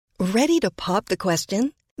Ready to pop the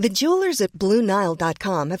question? The jewelers at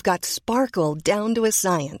BlueNile.com have got sparkle down to a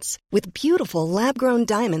science with beautiful lab-grown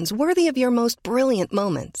diamonds worthy of your most brilliant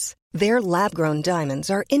moments. Their lab-grown diamonds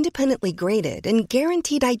are independently graded and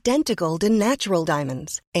guaranteed identical to natural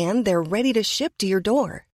diamonds, and they're ready to ship to your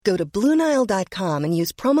door. Go to BlueNile.com and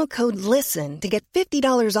use promo code LISTEN to get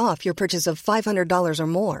 $50 off your purchase of $500 or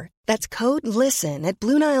more. That's code LISTEN at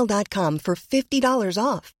BlueNile.com for $50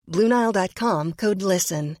 off. BlueNile.com, code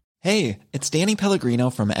LISTEN. Hey, it's Danny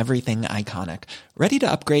Pellegrino from Everything Iconic. Ready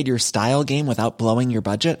to upgrade your style game without blowing your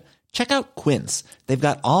budget? Check out Quince. They've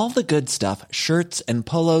got all the good stuff, shirts and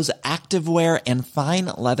polos, activewear, and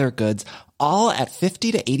fine leather goods, all at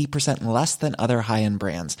 50 to 80% less than other high-end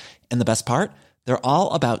brands. And the best part? They're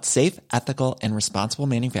all about safe, ethical, and responsible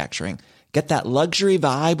manufacturing. Get that luxury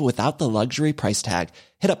vibe without the luxury price tag.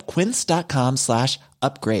 Hit up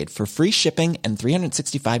quince.com/upgrade for free shipping and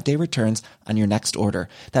 365-day returns on your next order.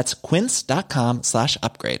 That's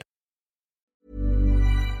quince.com/upgrade.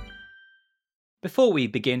 Before we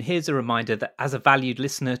begin, here's a reminder that as a valued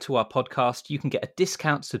listener to our podcast, you can get a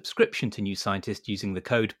discount subscription to New Scientist using the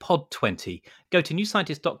code POD20. Go to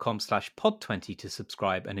newscientist.com/pod20 to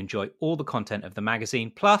subscribe and enjoy all the content of the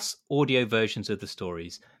magazine, plus audio versions of the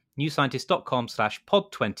stories.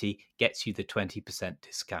 newscientist.com/pod20 gets you the 20%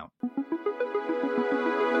 discount.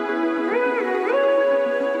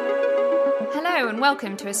 Hello and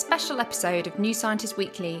welcome to a special episode of New Scientist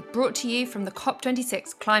Weekly, brought to you from the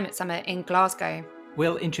COP26 Climate Summit in Glasgow.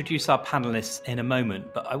 We'll introduce our panellists in a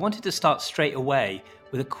moment, but I wanted to start straight away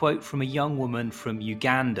with a quote from a young woman from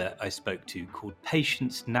Uganda I spoke to called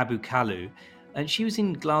Patience Nabukalu. And she was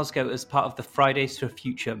in Glasgow as part of the Fridays for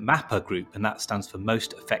Future MAPA group, and that stands for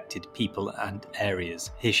Most Affected People and Areas.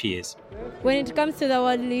 Here she is. When it comes to the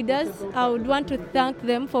world leaders, I would want to thank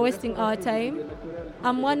them for wasting our time.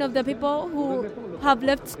 I'm one of the people who have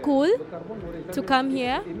left school to come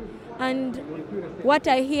here, and what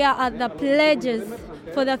I hear are the pledges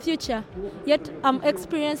for the future. Yet I'm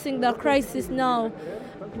experiencing the crisis now.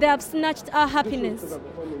 They have snatched our happiness,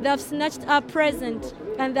 they have snatched our present,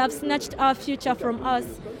 and they have snatched our future from us.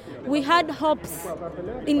 We had hopes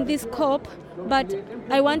in this COP, but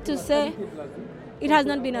I want to say it has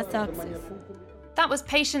not been a success. That was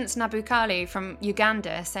Patience Nabukalu from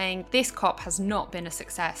Uganda saying this COP has not been a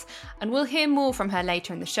success, and we'll hear more from her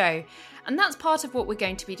later in the show. And that's part of what we're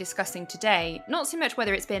going to be discussing today, not so much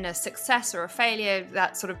whether it's been a success or a failure,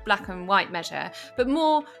 that sort of black and white measure, but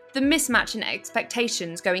more the mismatch in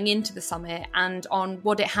expectations going into the summit and on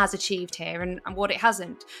what it has achieved here and what it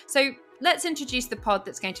hasn't. So let's introduce the pod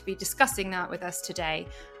that's going to be discussing that with us today.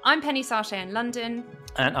 I'm Penny Sarche in London.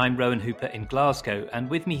 And I'm Rowan Hooper in Glasgow.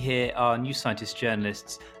 And with me here are New Scientist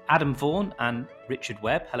journalists Adam Vaughan and Richard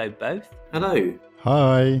Webb. Hello, both. Hello.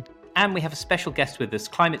 Hi. And we have a special guest with us,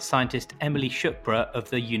 climate scientist Emily Shukbra of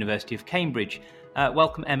the University of Cambridge.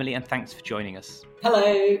 Welcome, Emily, and thanks for joining us.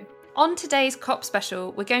 Hello. On today's COP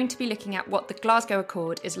special, we're going to be looking at what the Glasgow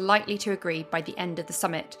Accord is likely to agree by the end of the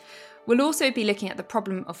summit. We'll also be looking at the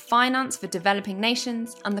problem of finance for developing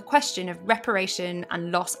nations and the question of reparation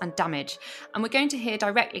and loss and damage. And we're going to hear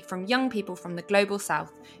directly from young people from the Global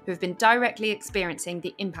South who have been directly experiencing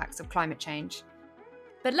the impacts of climate change.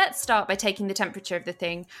 But let's start by taking the temperature of the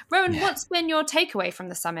thing. Rowan, What's been your takeaway from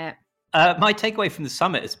the summit? My takeaway from the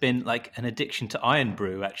summit has been like an addiction to iron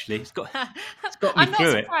brew, actually. It's got me through it. I'm not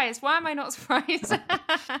surprised. Why am I not surprised?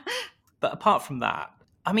 But apart from that,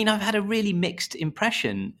 I mean, I've had a really mixed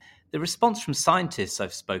impression. The response from scientists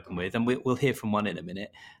I've spoken with, and we'll hear from one in a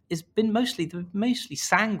minute, has been mostly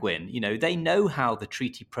sanguine. You know, they know how the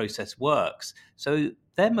treaty process works. So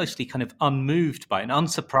they're mostly kind of unmoved by and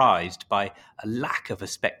unsurprised by a lack of a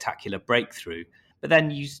spectacular breakthrough. But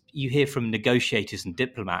then you hear from negotiators and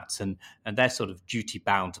diplomats, and they're sort of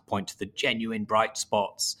duty-bound to point to the genuine bright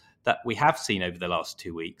spots that we have seen over the last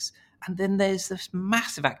 2 weeks. And then there's this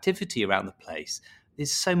massive activity around the place.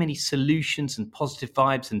 There's so many solutions and positive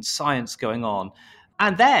vibes and science going on.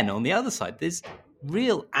 And then on the other side, there's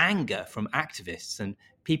real anger from activists and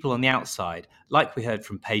people on the outside, like we heard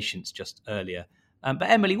from Patience just earlier.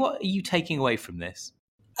 But Emily, what are you taking away from this?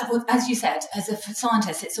 Well, as you said, as a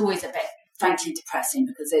scientist, it's always a bit, frankly, depressing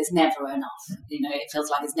because it's never enough. You know, it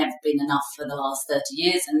feels like it's never been enough for the last 30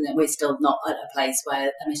 years, and we're still not at a place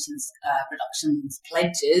where emissions reductions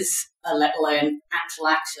pledges, let alone actual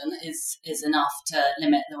action, is enough to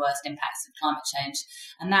limit the worst impacts of climate change.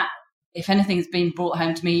 And that, if anything, has been brought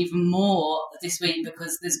home to me even more this week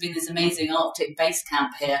because there's been this amazing Arctic base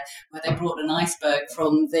camp here where they brought an iceberg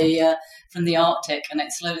from the Arctic and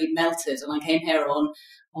it slowly melted. And I came here on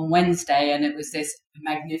Wednesday and it was this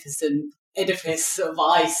magnificent edifice of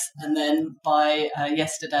ice. And then by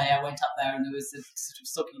yesterday, I went up there and there was a sort of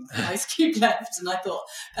soggy ice cube left. And I thought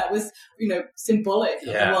that was, symbolic of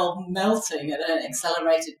the world melting at an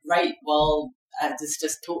accelerated rate while there's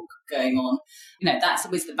just talk going on. That's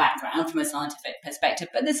always the background from a scientific perspective.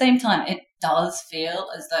 But at the same time, it does feel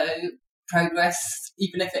as though progress,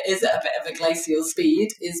 even if it is at a bit of a glacial speed,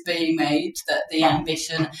 is being made, that the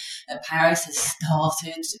ambition at Paris has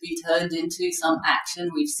started to be turned into some action.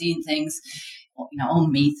 We've seen things,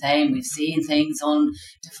 on methane, we've seen things on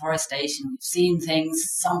deforestation, we've seen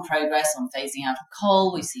some progress on phasing out of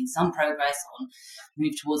coal, we've seen some progress on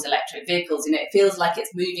move towards electric vehicles. It feels like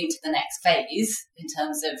it's moving to the next phase in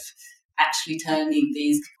terms of actually turning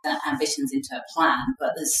these ambitions into a plan,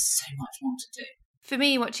 but there's so much more to do. For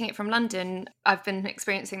me, watching it from London, I've been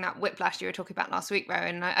experiencing that whiplash you were talking about last week,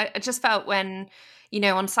 Rowan. I just felt when,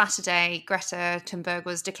 on Saturday, Greta Thunberg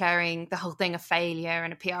was declaring the whole thing a failure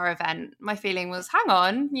and a PR event, my feeling was, hang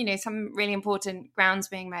on, some really important grounds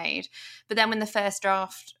being made. But then when the first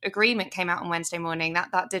draft agreement came out on Wednesday morning,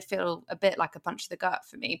 that did feel a bit like a punch to the gut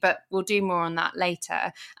for me. But we'll do more on that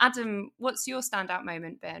later. Adam, what's your standout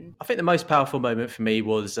moment been? I think the most powerful moment for me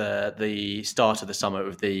was the start of the summit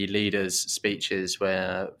with the leaders' speeches,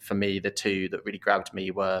 where for me, the two that really grabbed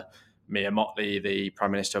me were Mia Mottley, the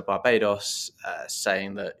Prime Minister of Barbados,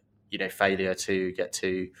 saying that, failure to get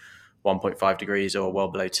to 1.5 degrees or well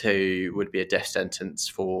below 2 would be a death sentence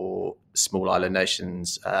for small island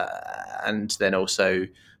nations. And then also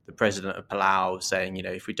the President of Palau saying,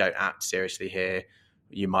 if we don't act seriously here,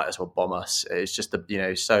 you might as well bomb us. It's just,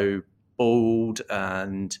 so bold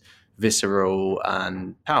and visceral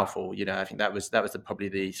and powerful. I think that was probably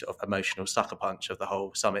the sort of emotional sucker punch of the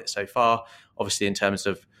whole summit so far. Obviously, in terms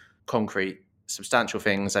of concrete, substantial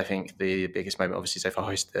things, I think the biggest moment obviously so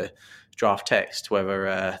far is the draft text.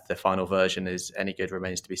 Whether the final version is any good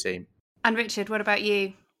remains to be seen. And Richard, what about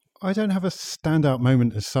you? I don't have a standout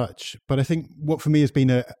moment as such, but I think what for me has been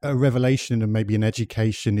a revelation and maybe an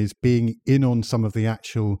education is being in on some of the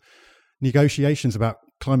actual negotiations about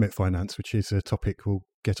climate finance, which is a topic we'll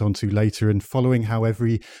get onto later, and following how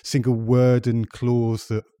every single word and clause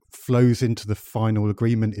that flows into the final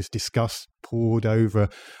agreement is discussed, pored over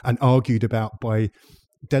and argued about by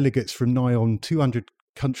delegates from nigh on 200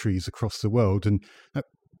 countries across the world. And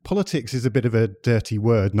politics is a bit of a dirty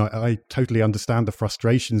word, and I totally understand the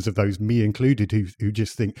frustrations of those, me included, who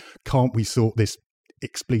just think, can't we sort this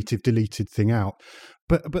expletive deleted thing out?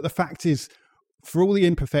 But the fact is, for all the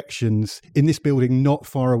imperfections, in this building not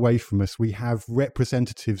far away from us, we have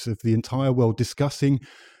representatives of the entire world discussing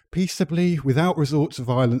peaceably, without resort to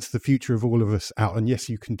violence, the future of all of us out. And yes,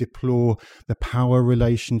 you can deplore the power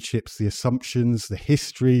relationships, the assumptions, the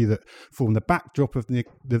history that form the backdrop of the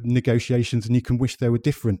negotiations, and you can wish they were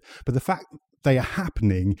different. But the fact they are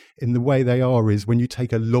happening in the way they are is, when you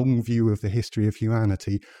take a long view of the history of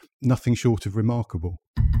humanity, nothing short of remarkable.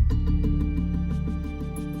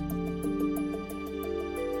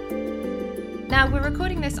 Now, we're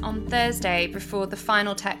recording this on Thursday before the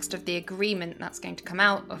final text of the agreement that's going to come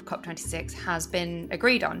out of COP26 has been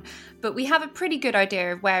agreed on. But we have a pretty good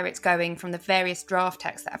idea of where it's going from the various draft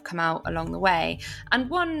texts that have come out along the way. And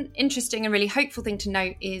one interesting and really hopeful thing to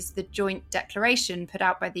note is the joint declaration put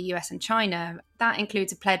out by the US and China. That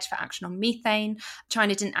includes a pledge for action on methane.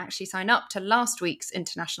 China didn't actually sign up to last week's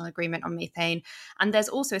international agreement on methane. And there's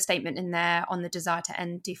also a statement in there on the desire to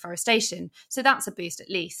end deforestation. So that's a boost at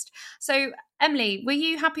least. So, Emily, were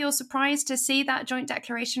you happy or surprised to see that joint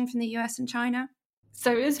declaration from the US and China?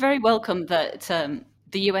 So it was very welcome that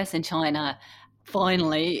the US and China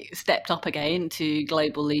finally stepped up again to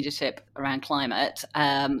global leadership around climate.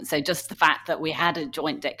 So just the fact that we had a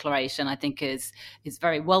joint declaration, I think, is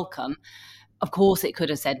very welcome. Of course, it could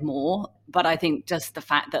have said more, but I think just the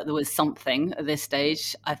fact that there was something at this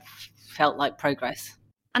stage, I felt like progress.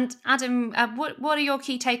 And Adam, what are your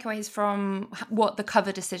key takeaways from what the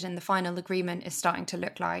cover decision, the final agreement, is starting to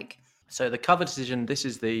look like? So the cover decision, this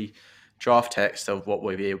is the draft text of what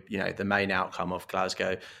will be, the main outcome of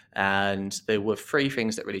Glasgow. And there were three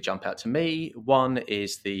things that really jump out to me. One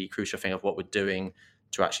is the crucial thing of what we're doing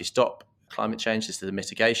to actually stop climate change. This is the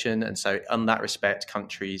mitigation. And so in that respect,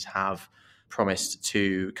 countries have promised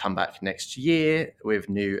to come back next year with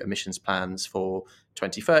new emissions plans for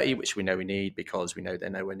 2030, which we know we need because we know they're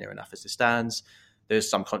nowhere near enough as it stands. There's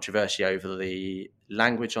some controversy over the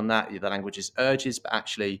language on that. The language is urges, but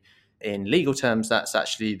actually in legal terms, that's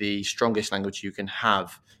actually the strongest language you can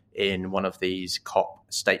have in one of these COP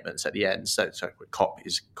statements at the end. So COP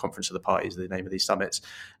is Conference of the Parties, the name of these summits.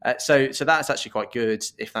 So that's actually quite good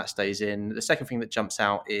if that stays in. The second thing that jumps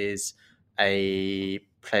out is a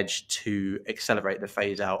pledge to accelerate the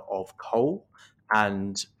phase out of coal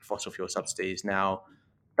and fossil fuel subsidies. Now,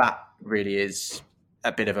 that really is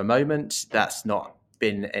a bit of a moment. That's not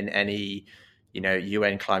been in any,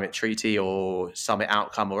 UN climate treaty or summit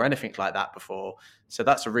outcome or anything like that before. So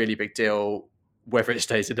that's a really big deal. Whether it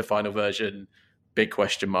stays in the final version, big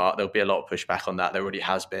question mark. There'll be a lot of pushback on that. There already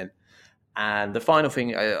has been. And the final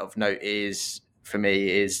thing of note for me,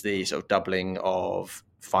 is the sort of doubling of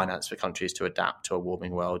finance for countries to adapt to a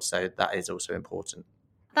warming world. So that is also important.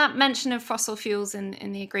 That mention of fossil fuels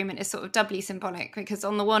in the agreement is sort of doubly symbolic, because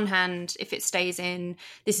on the one hand, if it stays in,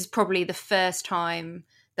 this is probably the first time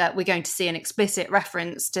that we're going to see an explicit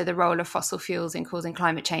reference to the role of fossil fuels in causing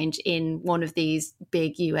climate change in one of these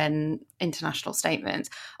big UN international statements.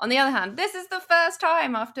 On the other hand, this is the first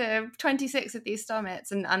time after 26 of these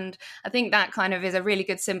summits. And I think that kind of is a really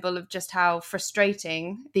good symbol of just how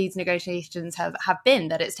frustrating these negotiations have been,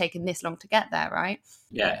 that it's taken this long to get there, right?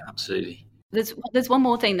 Yeah, absolutely. There's one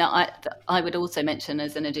more thing that I would also mention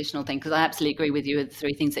as an additional thing, because I absolutely agree with you with the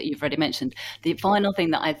three things that you've already mentioned. The final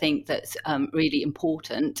thing that I think that's really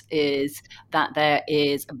important is that there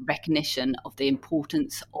is a recognition of the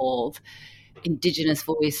importance of Indigenous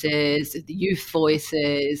voices, the youth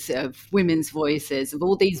voices, of women's voices, of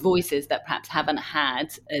all these voices that perhaps haven't had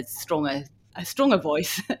a stronger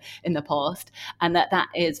voice in the past, and that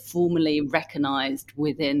is formally recognised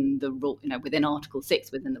within the within Article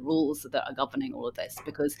 6, within the rules that are governing all of this.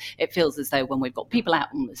 Because it feels as though when we've got people out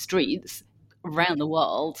on the streets around the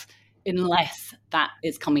world, unless that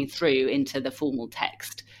is coming through into the formal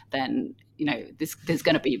text, then there's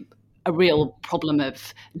going to be a real problem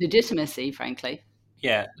of legitimacy, frankly.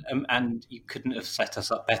 Yeah, and you couldn't have set us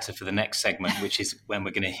up better for the next segment, which is when we're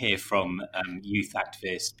going to hear from youth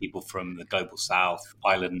activists, people from the Global South,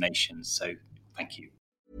 island nations. So thank you.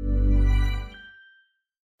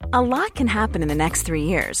 A lot can happen in the next 3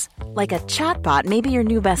 years. Like a chatbot may be your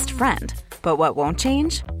new best friend. But what won't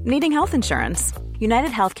change? Needing health insurance.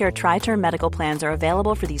 United Healthcare Tri-Term Medical Plans are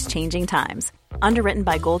available for these changing times. Underwritten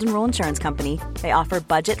by Golden Rule Insurance Company, they offer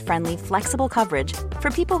budget-friendly, flexible coverage for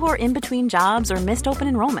people who are in between jobs or missed open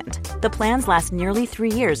enrollment. The plans last nearly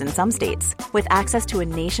 3 years in some states, with access to a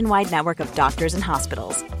nationwide network of doctors and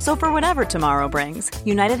hospitals. So for whatever tomorrow brings,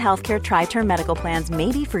 United Healthcare Tri-Term Medical Plans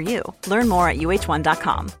may be for you. Learn more at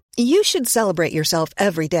uh1.com. You should celebrate yourself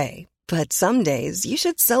every day, but some days you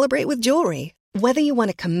should celebrate with jewelry. Whether you want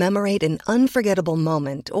to commemorate an unforgettable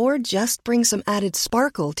moment or just bring some added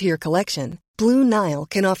sparkle to your collection, Blue Nile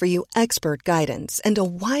can offer you expert guidance and a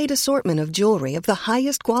wide assortment of jewelry of the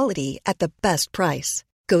highest quality at the best price.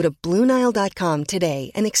 Go to BlueNile.com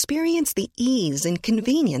today and experience the ease and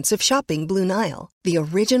convenience of shopping Blue Nile, the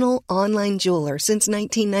original online jeweler since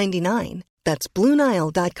 1999. That's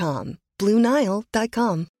BlueNile.com.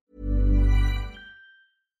 BlueNile.com.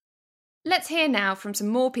 Let's hear now from some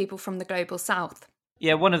more people from the Global South.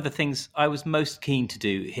 Yeah, one of the things I was most keen to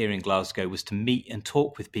do here in Glasgow was to meet and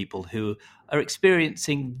talk with people who are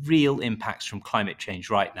experiencing real impacts from climate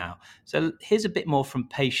change right now. So here's a bit more from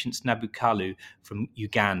Patience Nabukalu from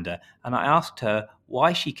Uganda, and I asked her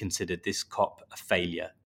why she considered this COP a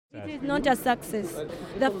failure. It is not a success.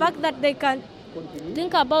 The fact that they can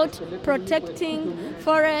think about protecting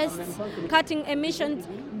forests, cutting emissions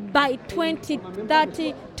by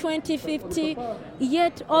 2030, 2050,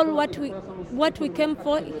 yet all what we came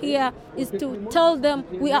for here is to tell them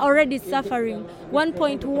we are already suffering.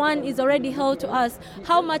 1.1 is already held to us.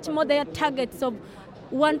 How much more their targets of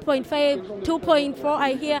 1.5, 2.4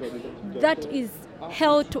 I hear, that is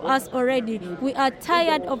held to us already. We are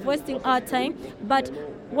tired of wasting our time, but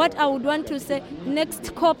what I would want to say,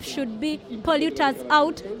 next COP should be polluters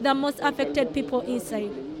out, the most affected people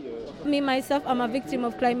inside. Me, myself, I'm a victim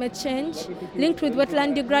of climate change linked with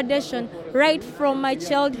wetland degradation right from my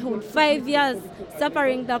childhood, 5 years,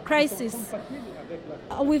 suffering the crisis.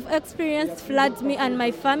 We've experienced floods, me and my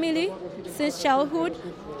family, since childhood.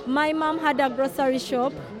 My mom had a grocery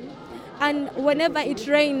shop, and whenever it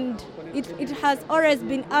rained, it has always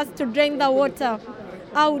been asked to drain the water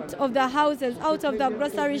out of the houses, out of the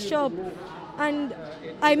grocery shop. And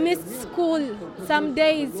I missed school some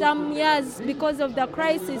days, some years because of the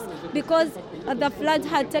crisis, because the flood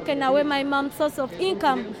had taken away my mom's source of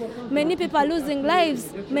income. Many people are losing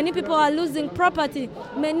lives. Many people are losing property.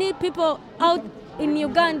 Many people out in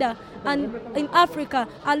Uganda and in Africa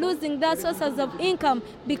are losing their sources of income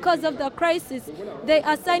because of the crisis. They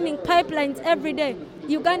are signing pipelines every day.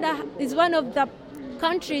 Uganda is one of the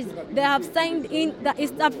countries they have signed in the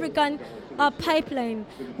East African our pipeline.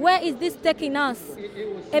 Where is this taking us?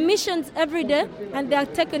 Emissions every day, and they are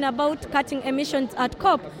talking about cutting emissions at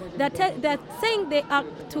COP. They're saying they are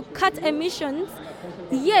to cut emissions,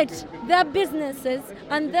 yet their businesses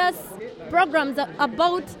and their programs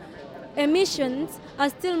about emissions are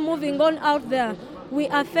still moving on out there. We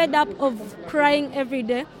are fed up of crying every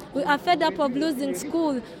day. We are fed up of losing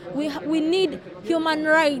school. We need human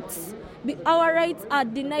rights. Our rights are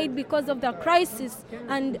denied because of the crisis,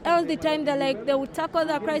 and all the time they're like they will tackle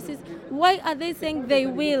the crisis. Why are they saying they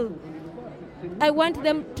will? I want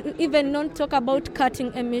them to even not talk about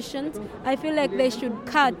cutting emissions. I feel like they should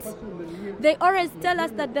cut. They always tell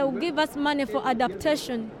us that they will give us money for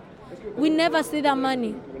adaptation. We never see the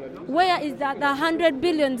money. Where is that the 100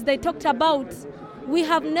 billions they talked about? We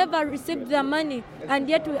have never received the money, and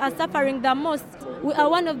yet we are suffering the most. We are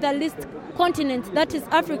one of the least continents, that is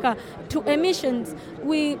Africa, to emissions.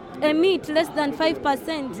 We emit less than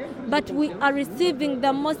 5%, but we are receiving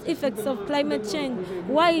the most effects of climate change.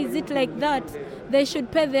 Why is it like that? They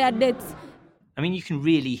should pay their debts. I mean, you can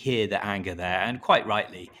really hear the anger there, and quite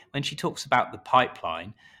rightly. When she talks about the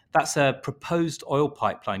pipeline, that's a proposed oil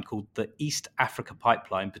pipeline called the East Africa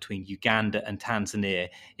Pipeline between Uganda and Tanzania.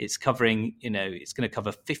 It's covering, it's going to cover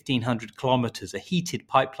 1,500 kilometers, a heated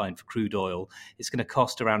pipeline for crude oil. It's going to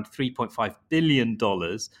cost around $3.5 billion.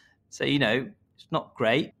 So, it's not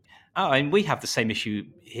great. Oh, and we have the same issue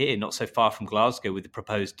here, not so far from Glasgow, with the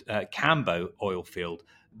proposed Cambo oil field.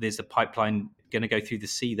 There's a pipeline going to go through the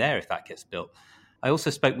sea there if that gets built. I also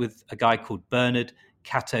spoke with a guy called Bernard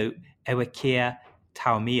Kato Ewekia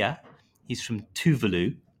Taumia. He's from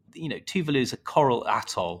Tuvalu. Tuvalu is a coral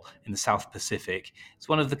atoll in the South Pacific. It's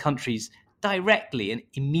one of the countries directly and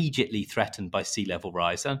immediately threatened by sea level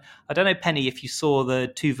rise. And I don't know, Penny, if you saw the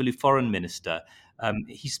Tuvalu foreign minister.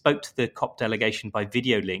 He spoke to the COP delegation by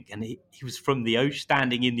video link, and he was from the ocean,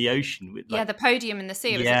 standing in the ocean. With the podium in the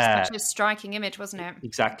sea. It was such a striking image, wasn't it?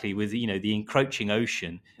 Exactly, with the encroaching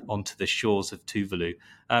ocean onto the shores of Tuvalu.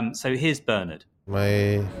 So here's Bernard.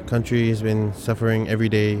 My country has been suffering every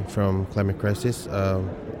day from climate crisis.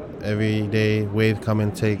 Every day, waves come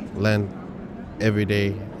and take land every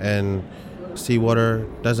day, and seawater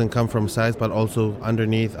doesn't come from sides, but also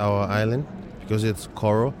underneath our island because it's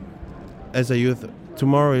coral. As a youth,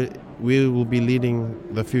 tomorrow we will be leading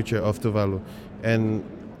the future of Tuvalu, and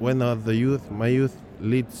when my youth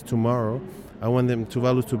leads tomorrow, I want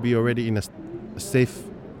Tuvalu to be already in a safe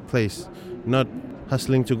place, not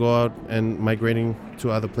hustling to go out and migrating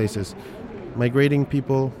to other places. Migrating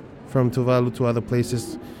people from Tuvalu to other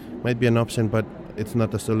places might be an option, but it's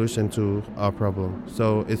not a solution to our problem.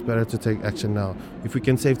 So it's better to take action now. If we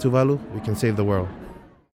can save Tuvalu, we can save the world.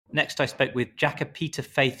 Next, I spoke with Jakapita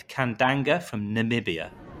Faith Kandanga from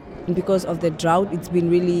Namibia. Because of the drought, it's been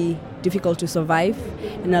really difficult to survive,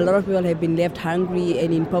 and a lot of people have been left hungry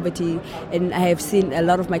and in poverty. And I have seen a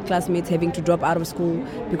lot of my classmates having to drop out of school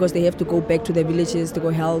because they have to go back to their villages to go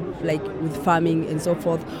help, like with farming and so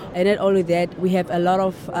forth. And not only that, we have a lot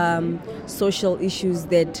of social issues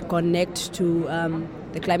that connect to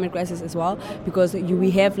the climate crisis as well, because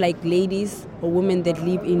we have like ladies or women that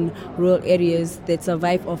live in rural areas that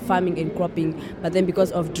survive off farming and cropping, but then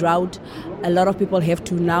because of drought, a lot of people have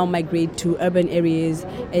to now migrate to urban areas,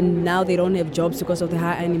 and now they don't have jobs because of the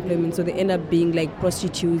high unemployment, so they end up being like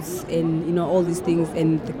prostitutes and all these things,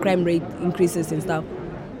 and the crime rate increases and stuff.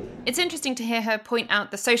 It's interesting to hear her point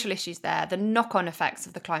out the social issues there, the knock-on effects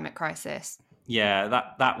of the climate crisis. Yeah,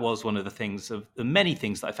 that was one of the things, of the many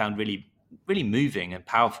things that I found really moving and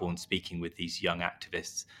powerful in speaking with these young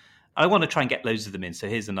activists. I want to try and get loads of them in, so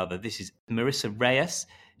here's another. This is Marissa Reyes.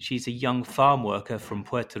 She's a young farm worker from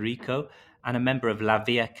Puerto Rico and a member of La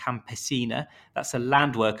Via Campesina. That's a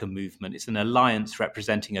land worker movement. It's an alliance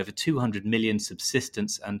representing over 200 million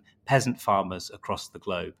subsistence and peasant farmers across the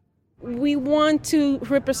globe. We want to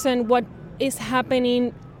represent what is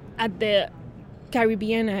happening at the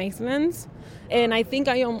Caribbean islands, and I think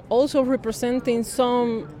I am also representing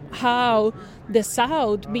somehow the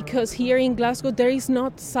South, because here in Glasgow there is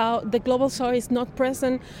not South, the global South is not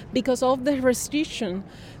present because of the restriction.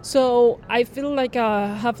 So I feel like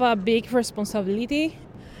I have a big responsibility.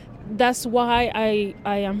 That's why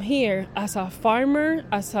I am here as a farmer,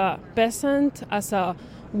 as a peasant, as a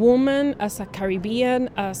woman, as a Caribbean,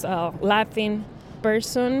 as a Latin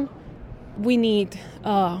person. We need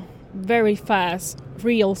very fast,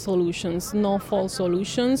 real solutions, no false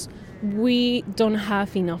solutions. We don't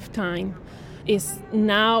have enough time. It's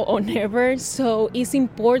now or never, so it's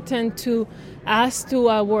important to ask to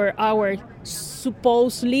our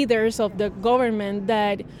supposed leaders of the government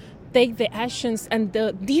that take the actions and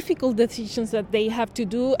the difficult decisions that they have to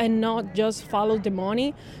do and not just follow the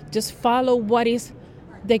money, just follow what is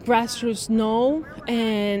the grassroots know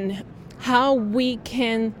and how we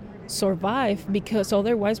can survive, because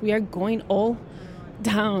otherwise we are going all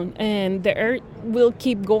down and the earth will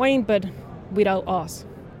keep going, but without us.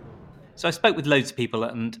 So I spoke with loads of people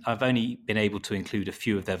and I've only been able to include a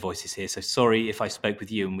few of their voices here. So sorry if I spoke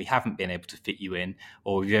with you and we haven't been able to fit you in,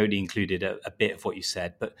 or we've only included a bit of what you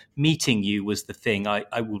said. But meeting you was the thing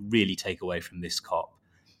I will really take away from this COP.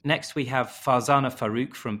 Next, we have Farzana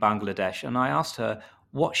Farooq from Bangladesh. And I asked her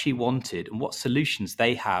what she wanted and what solutions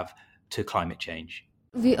they have to climate change.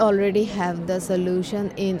 We already have the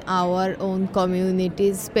solution in our own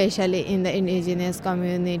communities, especially in the indigenous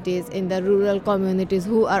communities, in the rural communities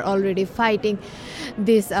who are already fighting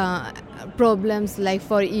these problems like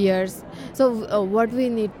for years. So what we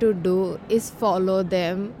need to do is follow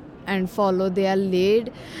them and follow their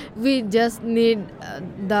lead. We just need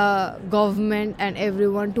the government and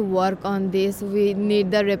everyone to work on this. We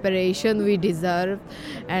need the reparation we deserve,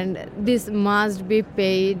 and this must be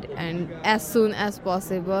paid and as soon as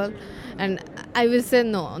possible. And I will say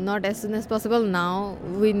no, not as soon as possible, now.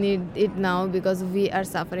 We need it now because we are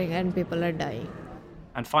suffering and people are dying.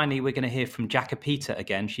 And finally, we're going to hear from Jacopita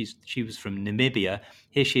again. She was from Namibia.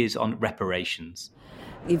 Here she is on reparations.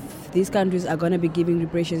 If these countries are going to be giving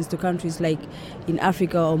reparations to countries like in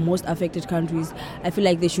Africa or most affected countries, I feel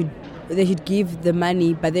like they should give the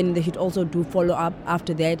money, but then they should also do follow-up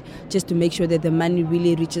after that, just to make sure that the money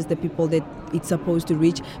really reaches the people that it's supposed to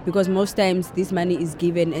reach. Because most times this money is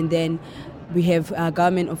given and then we have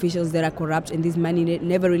government officials that are corrupt, and this money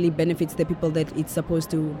never really benefits the people that it's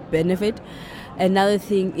supposed to benefit. Another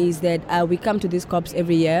thing is that we come to these COPs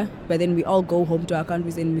every year, but then we all go home to our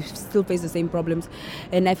countries and we still face the same problems.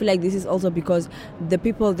 And I feel like this is also because the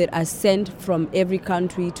people that are sent from every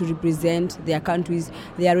country to represent their countries,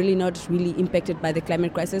 they are really not really impacted by the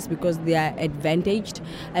climate crisis because they are advantaged.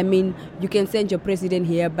 I mean, you can send your president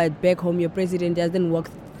here, but back home your president doesn't walk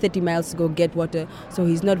 30 miles to go get water, so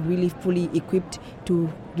he's not really fully equipped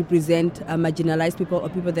to represent marginalized people or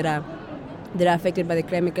people that are affected by the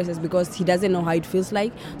climate crisis, because he doesn't know how it feels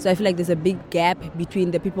like. So I feel like there's a big gap between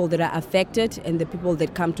the people that are affected and the people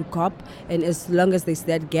that come to COP, and as long as there's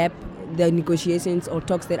that gap, the negotiations or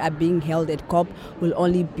talks that are being held at COP will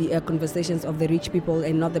only be conversations of the rich people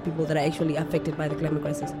and not the people that are actually affected by the climate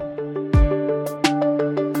crisis.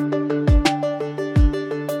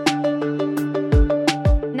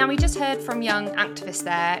 Now, we just heard from young activists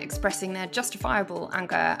there expressing their justifiable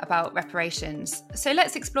anger about reparations. So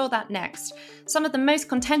let's explore that next. Some of the most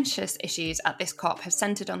contentious issues at this COP have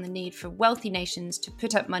centred on the need for wealthy nations to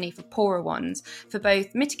put up money for poorer ones, for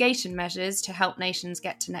both mitigation measures to help nations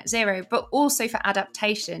get to net zero, but also for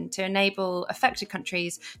adaptation to enable affected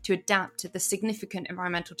countries to adapt to the significant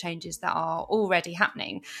environmental changes that are already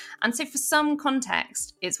happening. And so for some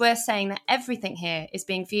context, it's worth saying that everything here is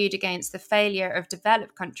being viewed against the failure of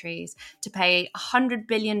developed countries to pay $100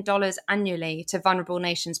 billion annually to vulnerable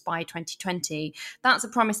nations by 2020. That's a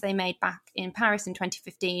promise they made back in Paris in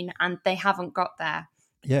 2015, and they haven't got there.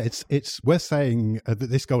 Yeah, it's worth saying that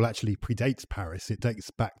this goal actually predates Paris. It dates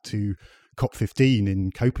back to COP15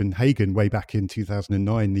 in Copenhagen way back in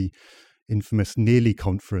 2009, the infamous Nearly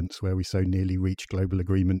conference, where we so nearly reached global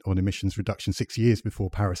agreement on emissions reduction 6 years before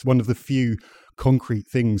Paris. One of the few concrete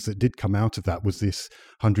things that did come out of that was this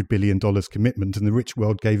 $100 billion commitment, and the rich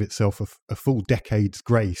world gave itself a full decade's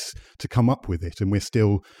grace to come up with it, and we're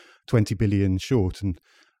still 20 billion short. And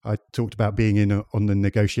I talked about being in on the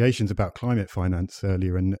negotiations about climate finance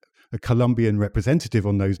earlier, and a Colombian representative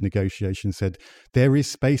on those negotiations said, there is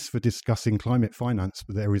space for discussing climate finance,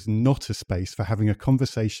 but there is not a space for having a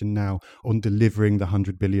conversation now on delivering the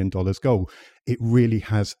 $100 billion goal. It really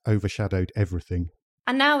has overshadowed everything.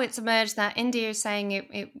 And now it's emerged that India is saying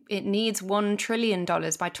it needs $1 trillion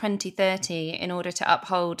by 2030 in order to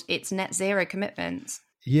uphold its net zero commitments.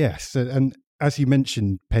 Yes, and as you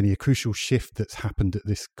mentioned, Penny, a crucial shift that's happened at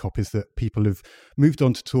this COP is that people have moved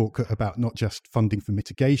on to talk about not just funding for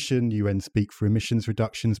mitigation, UN speak for emissions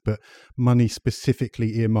reductions, but money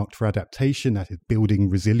specifically earmarked for adaptation, that is building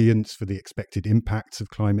resilience for the expected impacts of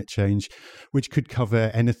climate change, which could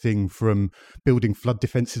cover anything from building flood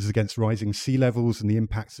defences against rising sea levels and the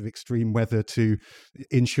impacts of extreme weather to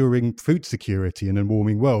ensuring food security in a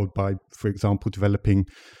warming world by, for example, developing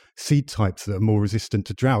seed types that are more resistant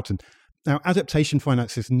to drought. And now, adaptation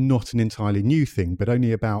finance is not an entirely new thing, but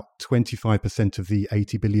only about 25% of the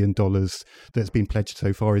 $80 billion that's been pledged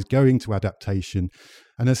so far is going to adaptation.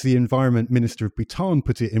 And as the Environment Minister of Bhutan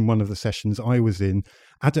put it in one of the sessions I was in,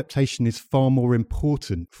 adaptation is far more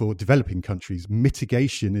important for developing countries.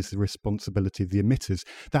 Mitigation is the responsibility of the emitters.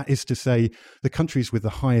 That is to say, the countries with the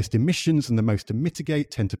highest emissions and the most to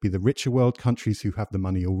mitigate tend to be the richer world countries who have the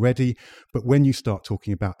money already. But when you start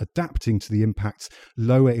talking about adapting to the impacts,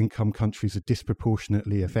 lower income countries are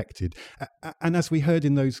disproportionately affected. And as we heard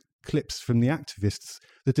in those clips from the activists,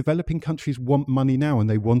 the developing countries want money now, and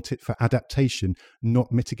they want it for adaptation,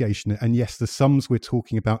 not mitigation. And yes, the sums we're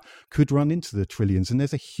talking about could run into the trillions, and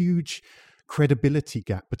there's a huge credibility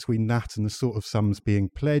gap between that and the sort of sums being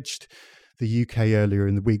pledged. The UK earlier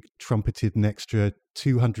in the week trumpeted an extra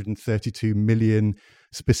 232 million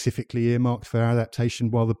specifically earmarked for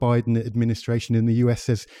adaptation, while the Biden administration in the US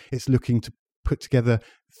says it's looking to put together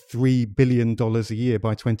 $3 billion a year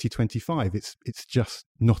by 2025. It's just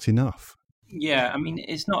not enough. Yeah, I mean,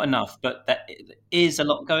 it's not enough, but there is a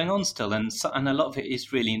lot going on still, and a lot of it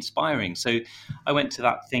is really inspiring. So I went to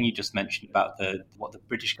that thing you just mentioned about what the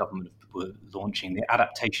British government were launching, the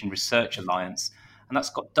Adaptation Research Alliance, and that's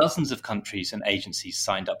got dozens of countries and agencies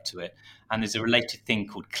signed up to it. And there's a related thing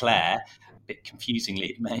called CLARE, a bit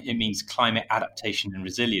confusingly, it means Climate Adaptation and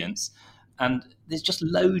Resilience, and there's just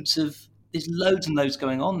loads and loads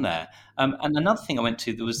going on there. And another thing I went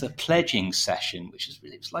to, there was a pledging session, which is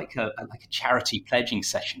really, it was like a charity pledging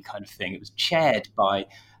session kind of thing. It was chaired by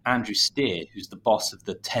Andrew Steer, who's the boss of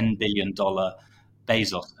the $10 billion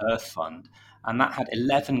Bezos Earth Fund. And that had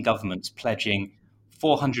 11 governments pledging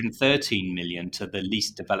 $413 million to the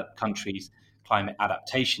least developed countries' climate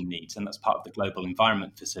adaptation needs. And that's part of the Global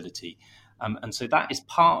Environment Facility. And so that is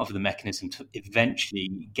part of the mechanism to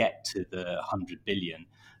eventually get to the 100 billion.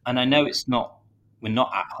 And I know we're not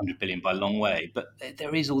at 100 billion by a long way, but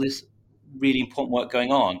there is all this really important work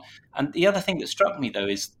going on. And the other thing that struck me, though,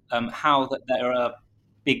 is how that there are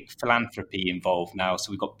big philanthropy involved now. So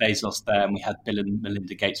we've got Bezos there, and we had Bill and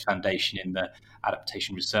Melinda Gates Foundation in the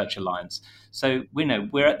Adaptation Research Alliance. So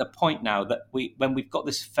we're at the point now that when we've got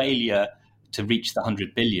this failure to reach the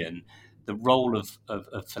 100 billion, the role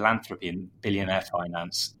of philanthropy and billionaire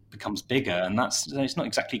finance becomes bigger, and it's not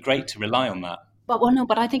exactly great to rely on that.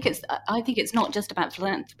 But I think it's not just about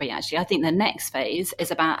philanthropy, actually. I think the next phase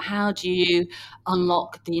is about how do you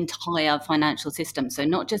unlock the entire financial system. So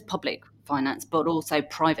not just public finance, but also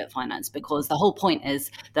private finance, because the whole point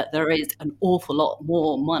is that there is an awful lot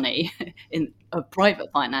more money in private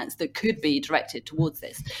finance that could be directed towards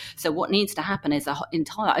this. So what needs to happen is an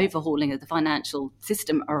entire overhauling of the financial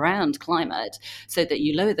system around climate, so that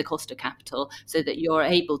you lower the cost of capital, so that you're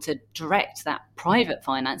able to direct that private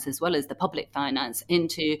finance as well as the public finance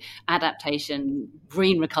into adaptation,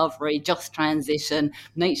 green recovery, just transition,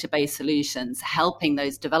 nature-based solutions, helping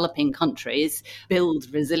those developing countries build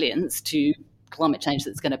resilience to climate change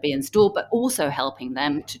that's going to be installed, but also helping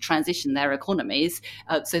them to transition their economies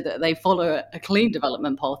so that they follow a clean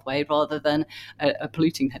development pathway rather than a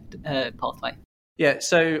polluting pathway. Yeah,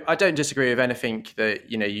 so I don't disagree with anything that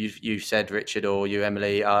you've said, Richard, or you,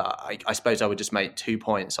 Emily. I suppose I would just make 2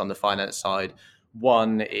 points on the finance side.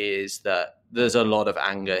 One is that there's a lot of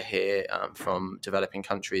anger here from developing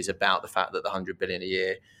countries about the fact that the 100 billion a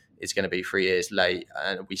year is going to be 3 years late.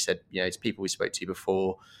 And we said, it's people we spoke to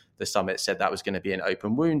before the summit said that was going to be an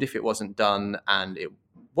open wound if it wasn't done, and it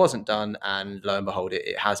wasn't done. And lo and behold,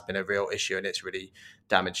 it has been a real issue, and it's really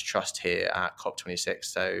damaged trust here at COP26.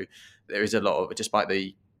 So there is a lot of, despite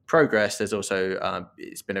the progress, there's also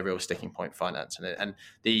it's been a real sticking point, finance. And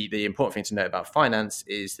the important thing to note about finance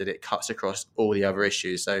is that it cuts across all the other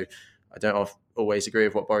issues. So I don't always agree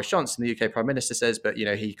with what Boris Johnson, the UK Prime Minister, says, but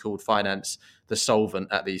he called finance the solvent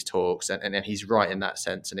at these talks, and he's right in that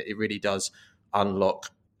sense. And it really does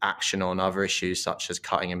unlock action on other issues such as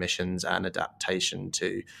cutting emissions and adaptation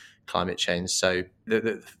to climate change. So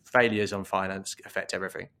the failures on finance affect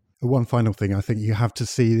everything. One final thing, I think you have to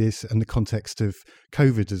see this in the context of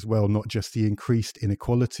COVID as well, not just the increased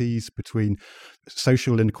inequalities between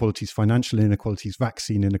social inequalities, financial inequalities,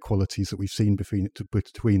 vaccine inequalities that we've seen between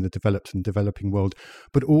the developed and developing world,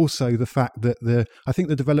 but also the fact that I think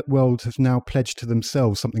the developed world has now pledged to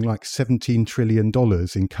themselves something like $17 trillion in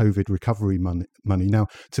COVID recovery money. Now,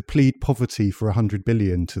 to plead poverty for 100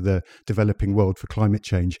 billion to the developing world for climate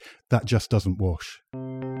change, that just doesn't wash.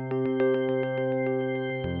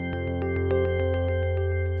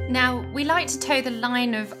 Now, we like to toe the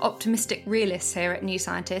line of optimistic realists here at New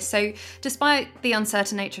Scientist. So despite the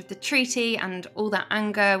uncertain nature of the treaty and all that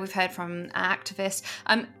anger we've heard from activists,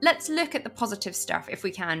 let's look at the positive stuff if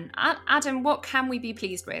we can. Adam, what can we be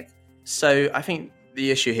pleased with? So I think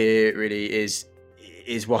the issue here really is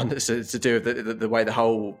one that's to do with the way the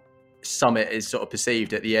whole summit is sort of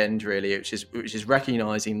perceived at the end, really, which is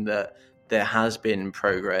recognizing that there has been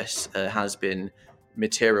progress, has been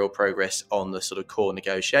material progress on the sort of core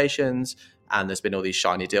negotiations, and there's been all these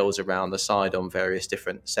shiny deals around the side on various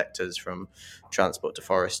different sectors, from transport to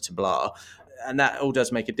forest to blah, and that all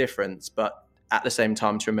does make a difference. But at the same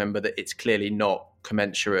time, to remember that it's clearly not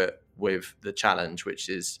commensurate with the challenge, which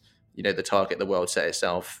is, you know, the target the world set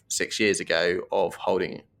itself 6 years ago of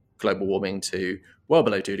holding global warming to well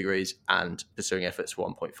below 2 degrees and pursuing efforts for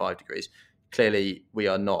 1.5 degrees. Clearly, we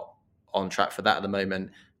are not on track for that at the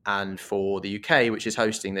moment. And for the UK, which is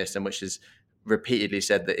hosting this and which has repeatedly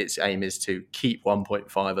said that its aim is to keep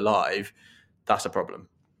 1.5 alive, that's a problem.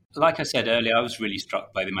 Like I said earlier, I was really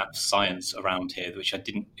struck by the amount of science around here, which I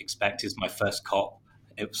didn't expect. Is my first COP.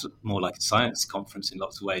 It was more like a science conference in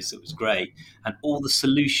lots of ways. It was great. And all the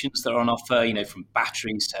solutions that are on offer, you know, from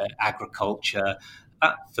batteries to agriculture,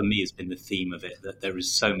 that for me has been the theme of it, that there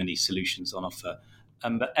is so many solutions on offer.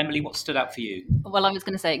 But Emily, what stood out for you? Well, I was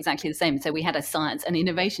going to say exactly the same. So we had a science and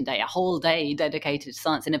innovation day, a whole day dedicated to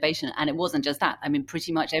science innovation. And it wasn't just that. I mean,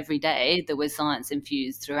 pretty much every day there was science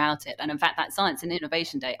infused throughout it. And in fact, that science and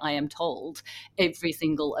innovation day, I am told, every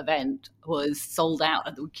single event was sold out.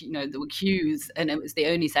 You know, there were queues, and it was the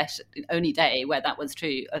only day where that was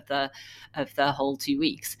true of the whole 2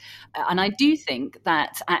 weeks. And I do think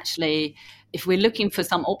that actually, if we're looking for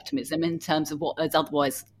some optimism in terms of what is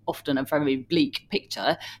otherwise often a very bleak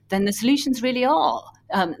picture, then the solutions really are.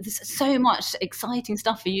 There's so much exciting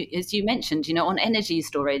stuff, as you mentioned, you know, on energy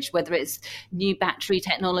storage, whether it's new battery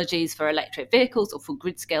technologies for electric vehicles or for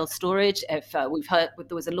grid scale storage. If we've heard,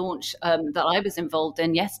 there was a launch that I was involved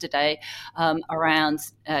in yesterday around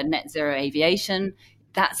net zero aviation.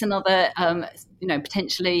 That's another,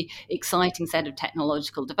 potentially exciting set of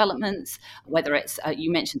technological developments, whether it's,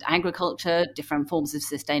 you mentioned agriculture, different forms of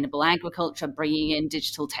sustainable agriculture, bringing in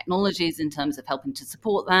digital technologies in terms of helping to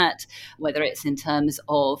support that, whether it's in terms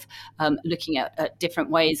of looking at different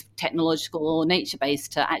ways, technological or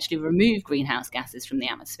nature-based, to actually remove greenhouse gases from the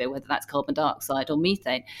atmosphere, whether that's carbon dioxide or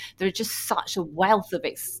methane. There is just such a wealth of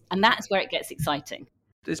and that's where it gets exciting.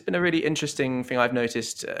 There's been a really interesting thing I've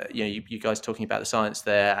noticed, you guys talking about the science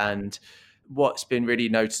there, and what's been really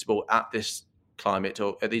noticeable at this climate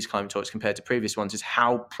or at these climate talks compared to previous ones is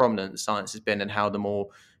how prominent the science has been, and how the more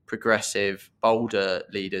progressive, bolder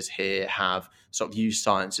leaders here have sort of used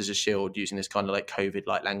science as a shield, using this kind of like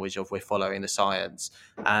COVID-like language of we're following the science.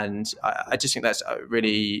 And I just think that's a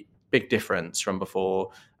really big difference from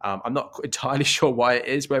before. I'm not entirely sure why it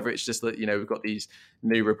is, whether it's just that, you know, we've got these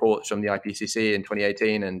new reports from the IPCC in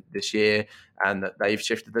 2018 and this year, and that they've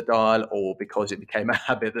shifted the dial, or because it became a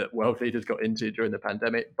habit that world leaders got into during the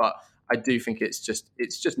pandemic. But I do think it's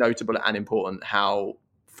just notable and important how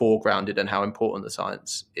foregrounded and how important the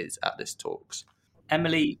science is at this talks.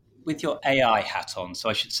 Emily, with your AI hat on, so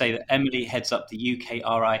I should say that Emily heads up the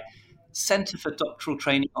UKRI Centre for Doctoral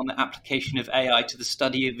Training on the Application of AI to the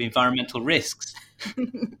Study of Environmental Risks.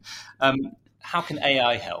 How can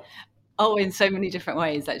AI help? Oh, in so many different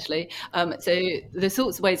ways, actually. So the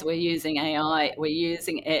sorts of ways we're using AI, we're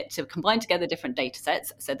using it to combine together different data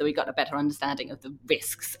sets so that we got a better understanding of the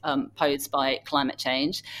risks posed by climate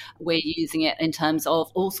change. We're using it in terms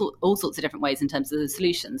of all sorts of different ways in terms of the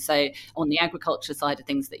solutions. So on the agriculture side of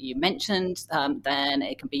things that you mentioned, then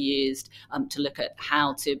it can be used to look at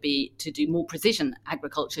how to do more precision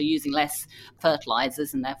agriculture using less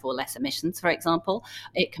fertilizers and therefore less emissions, for example.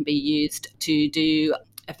 It can be used to do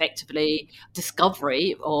effectively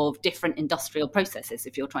discovery of different industrial processes.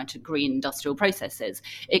 If you're trying to green industrial processes,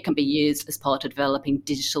 it can be used as part of developing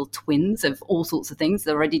digital twins of all sorts of things.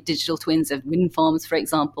 There are already digital twins of wind farms, for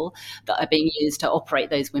example, that are being used to operate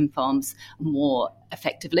those wind farms more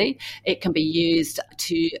effectively. It can be used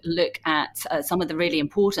to look at some of the really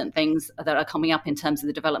important things that are coming up in terms of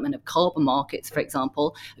the development of carbon markets, for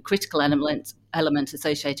example. A critical element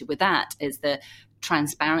associated with that is the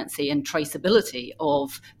transparency and traceability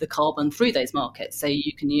of the carbon through those markets. So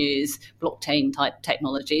you can use blockchain type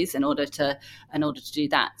technologies in order to do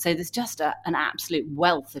that. So there's just an absolute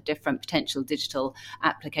wealth of different potential digital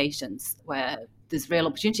applications where there's real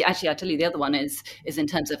opportunity. Actually, I'll tell you, the other one is in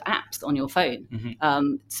terms of apps on your phone.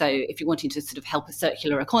 Mm-hmm. So if you're wanting to sort of help a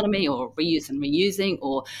circular economy, or reuse and reusing,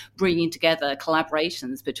 or bringing together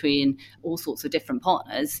collaborations between all sorts of different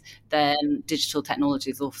partners, then digital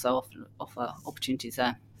technologies also offer opportunities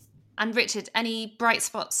there. And Richard, any bright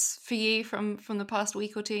spots for you from the past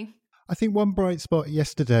week or two? I think one bright spot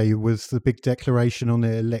yesterday was the big declaration on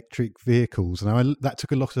the electric vehicles. And that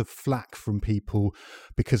took a lot of flack from people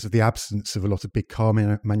because of the absence of a lot of big car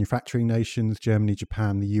manufacturing nations, Germany,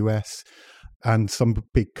 Japan, the US. and some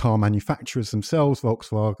big car manufacturers themselves,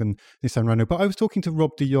 Volkswagen, Nissan, Renault. But I was talking to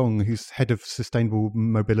Rob de Jong, who's head of sustainable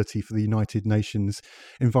mobility for the United Nations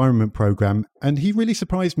Environment Programme, and he really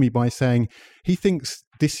surprised me by saying he thinks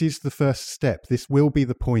this is the first step. This will be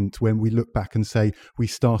the point when we look back and say we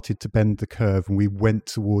started to bend the curve and we went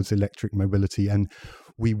towards electric mobility, and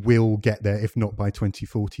we will get there, if not by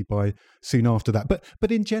 2040, by soon after that.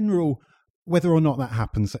 But in general, whether or not that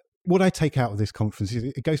happens, what I take out of this conference is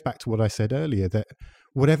it goes back to what I said earlier, that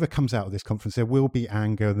whatever comes out of this conference, there will be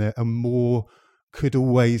anger, and more could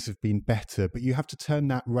always have been better, but you have to turn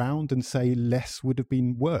that round and say less would have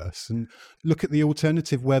been worse, and look at the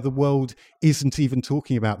alternative where the world isn't even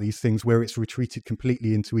talking about these things, where it's retreated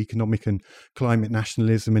completely into economic and climate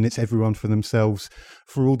nationalism, and it's everyone for themselves.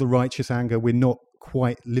 For all the righteous anger, we're not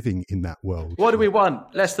quite living in that world. What do we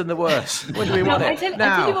want? Less than the worst. What do we want? I tell you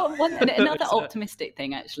what, another optimistic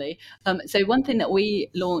thing, actually. So one thing that we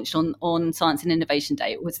launched on Science and Innovation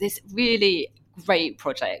Day was this really great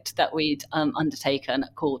project that we'd undertaken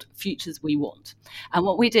called Futures We Want. And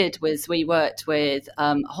what we did was we worked with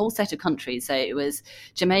a whole set of countries. So it was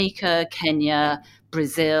Jamaica, Kenya,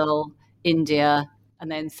 Brazil, India, and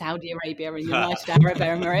then Saudi Arabia and United Arab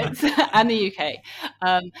Emirates and the UK.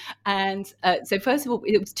 So first of all,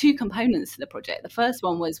 it was two components to the project. The first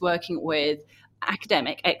one was working with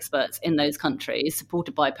academic experts in those countries,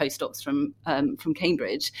 supported by postdocs from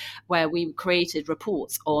Cambridge, where we created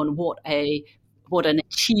reports on what an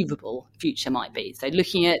achievable future might be. So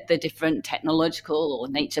looking at the different technological or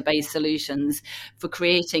nature-based solutions for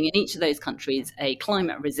creating in each of those countries a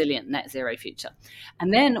climate resilient net zero future.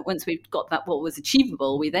 And then once we've got that, what was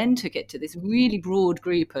achievable, we then took it to this really broad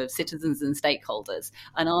group of citizens and stakeholders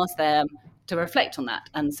and asked them to reflect on that.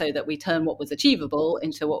 And so that we turn what was achievable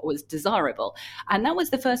into what was desirable. And that was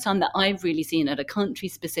the first time that I've really seen at a country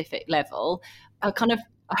specific level, a kind of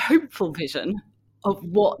a hopeful vision of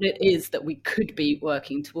what it is that we could be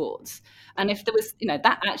working towards. And if there was,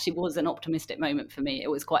 that actually was an optimistic moment for me. It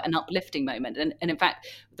was quite an uplifting moment. And in fact,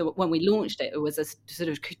 when we launched it, it was a sort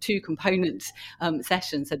of two component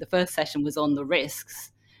session. So the first session was on the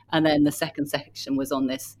risks, and then the second section was on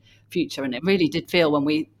this future. And it really did feel when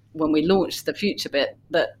we launched the future bit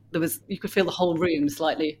that you could feel the whole room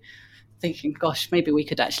slightly thinking, gosh, maybe we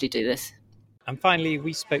could actually do this. And finally,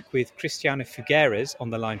 we spoke with Cristiana Figueres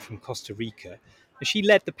on the line from Costa Rica. She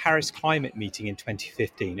led the Paris Climate Meeting in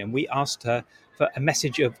 2015, and we asked her for a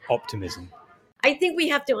message of optimism. I think we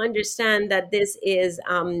have to understand that this is,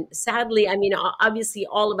 sadly, obviously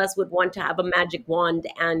all of us would want to have a magic wand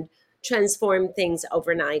and transform things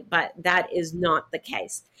overnight, but that is not the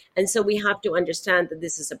case. And so we have to understand that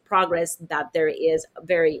this is a progress, that there is a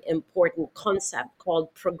very important concept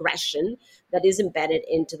called progression that is embedded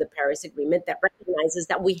into the Paris Agreement that recognizes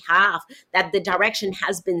that that the direction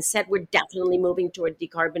has been set. We're definitely moving toward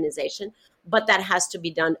decarbonization, but that has to be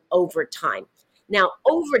done over time. Now,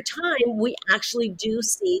 over time, we actually do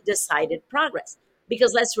see decided progress.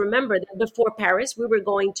 Because let's remember that before Paris, we were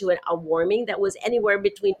going to a warming that was anywhere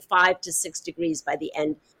between 5 to 6 degrees by the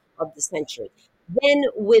end of the century. Then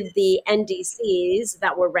with the NDCs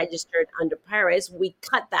that were registered under Paris, we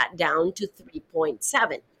cut that down to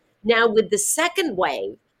 3.7. Now with the second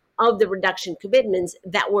wave of the reduction commitments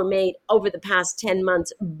that were made over the past 10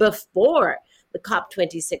 months before the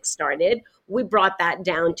COP26 started, we brought that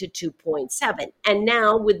down to 2.7. And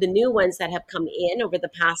now with the new ones that have come in over the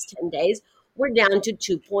past 10 days, we're down to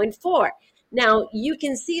 2.4. Now, you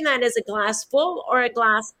can see that as a glass full or a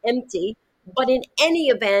glass empty, but in any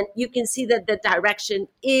event, you can see that the direction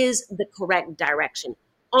is the correct direction.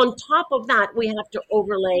 On top of that, we have to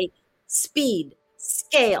overlay speed,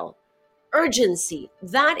 scale, urgency.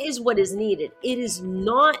 That is what is needed. It is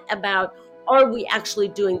not about, are we actually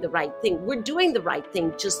doing the right thing? We're doing the right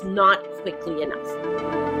thing, just not quickly enough.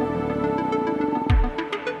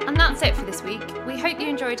 And that's it for this week. We hope you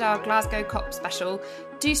enjoyed our Glasgow COP special.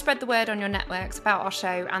 Do spread the word on your networks about our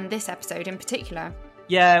show and this episode in particular.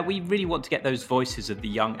 Yeah, we really want to get those voices of the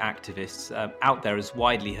young activists out there as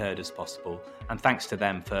widely heard as possible. And thanks to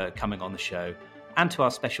them for coming on the show. And to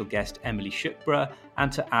our special guest, Emily Shukborough,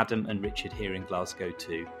 and to Adam and Richard here in Glasgow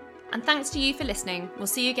too. And thanks to you for listening. We'll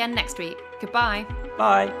see you again next week. Goodbye.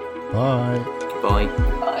 Bye. Bye. Bye.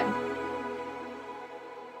 Bye.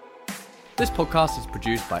 This podcast is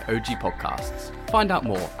produced by OG Podcasts. Find out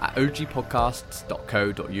more at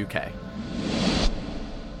ogpodcasts.co.uk.